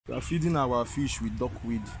We are feeding our fish with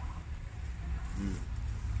duckweed.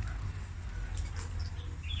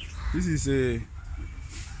 This is a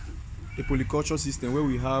polyculture system where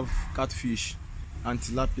we have catfish and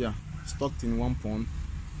tilapia stocked in one pond,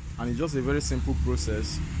 and it's just a very simple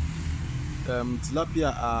process.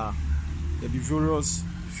 Tilapia are herbivorous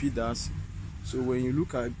feeders, so when you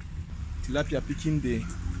look at tilapia picking the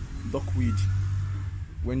duckweed,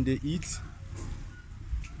 when they eat,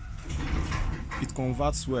 it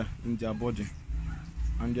converts well in their body,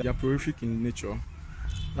 and they are prolific in nature.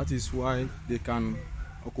 That is why they can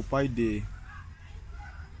occupy the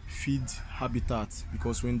feed habitat,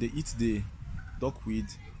 because when they eat the duckweed,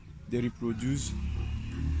 they reproduce,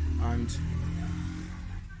 and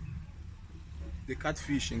the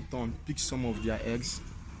catfish in turn pick some of their eggs.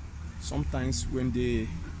 Sometimes when the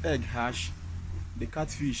egg hatch, the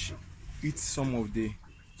catfish eats some of the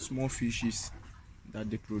small fishes that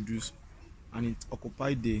they produce, and it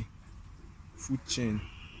occupies the food chain.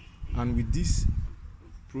 And with this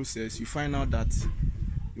process, you find out that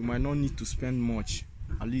you might not need to spend much.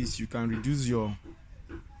 At least you can reduce your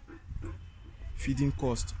feeding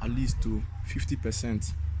cost at least to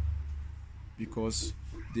 50%, because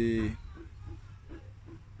the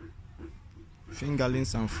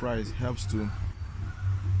fingerlings and fries helps to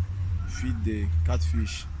feed the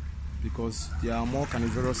catfish, because they are more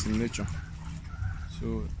carnivorous in nature.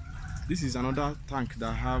 So this is another tank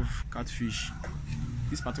that have catfish.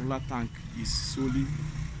 This particular tank is solely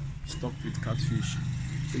stocked with catfish.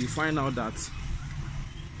 So you find out that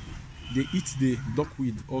they eat the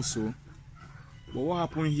duckweed also. But what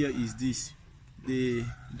happened here is this: the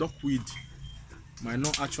duckweed might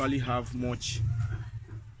not actually have much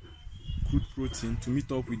crude protein to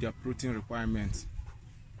meet up with their protein requirements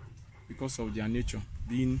because of their nature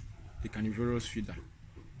being a carnivorous feeder.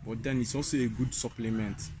 But then it's also a good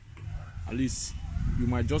supplement. At least you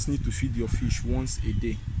might just need to feed your fish once a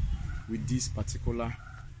day with this particular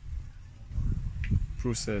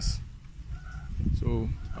process. So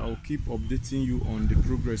I'll keep updating you on the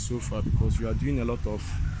progress so far, because we are doing a lot of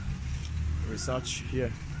research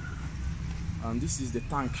here. And this is the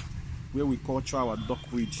tank where we culture our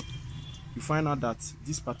duckweed. You find out that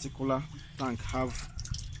this particular tank have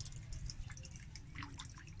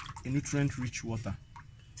a nutrient-rich water.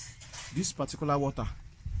 This particular water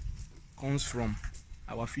comes from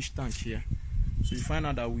our fish tank here. So you find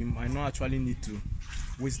out that we might not actually need to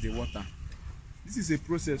waste the water. This is a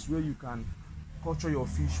process where you can culture your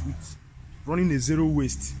fish with running a zero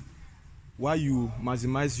waste while you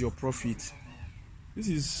maximize your profit. This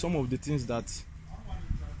is some of the things that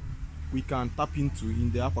we can tap into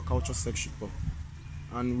in the aquaculture section,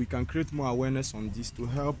 and we can create more awareness on this to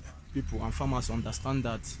help people and farmers understand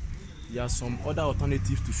that there are some other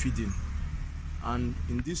alternatives to feeding. And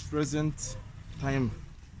in this present time,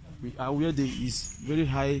 we are where there is very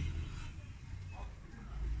high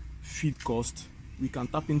feed cost. We can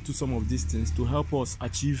tap into some of these things to help us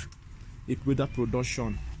achieve a greater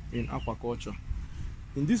production in aquaculture.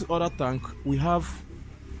 In this other tank, we have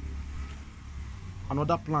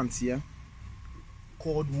another plant here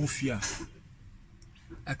called Wolffia.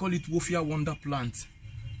 I call it Wolffia wonder plant.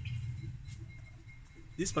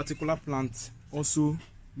 This particular plant also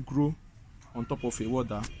grows on top of a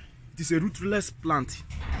water. It is a rootless plant.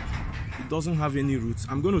 It doesn't have any roots.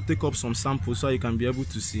 I'm going to take up some samples so you can be able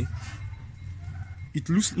to see. It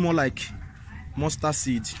looks more like mustard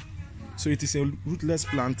seed. So it is a rootless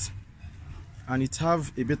plant, and it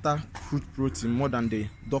have a better crude protein more than the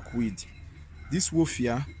duckweed. This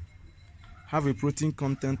Wolffia have a protein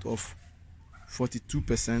content of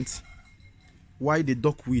 42%, while the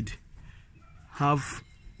duckweed have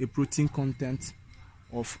a protein content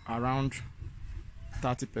of around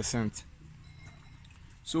 30%.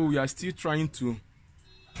 So we are still trying to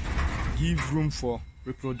give room for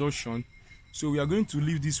reproduction. So we are going to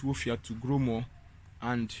leave this Wolffia to grow more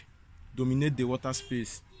and dominate the water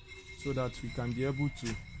space, so that we can be able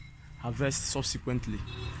to harvest subsequently.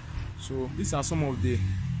 So these are some of the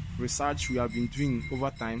research we have been doing over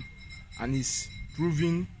time, and it's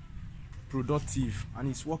proving productive and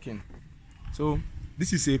it's working. So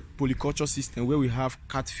this is a polyculture system where we have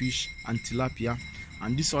catfish and tilapia,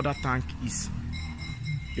 and this other tank is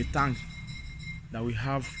a tank that we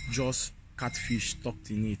have just catfish stocked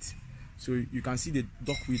in it. So you can see the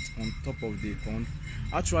duckweed on top of the pond.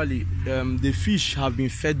 Actually, the fish have been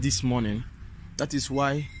fed this morning. That is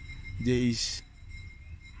why there is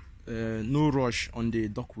no rush on the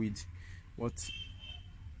duckweed. But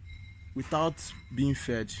without being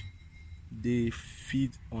fed, they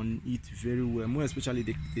feed on it very well, more especially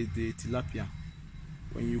the tilapia.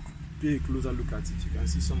 When you pay a closer look at it, you can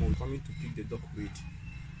see some of them coming to pick the duckweed.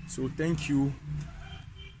 So thank you.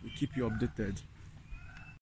 We'll keep you updated.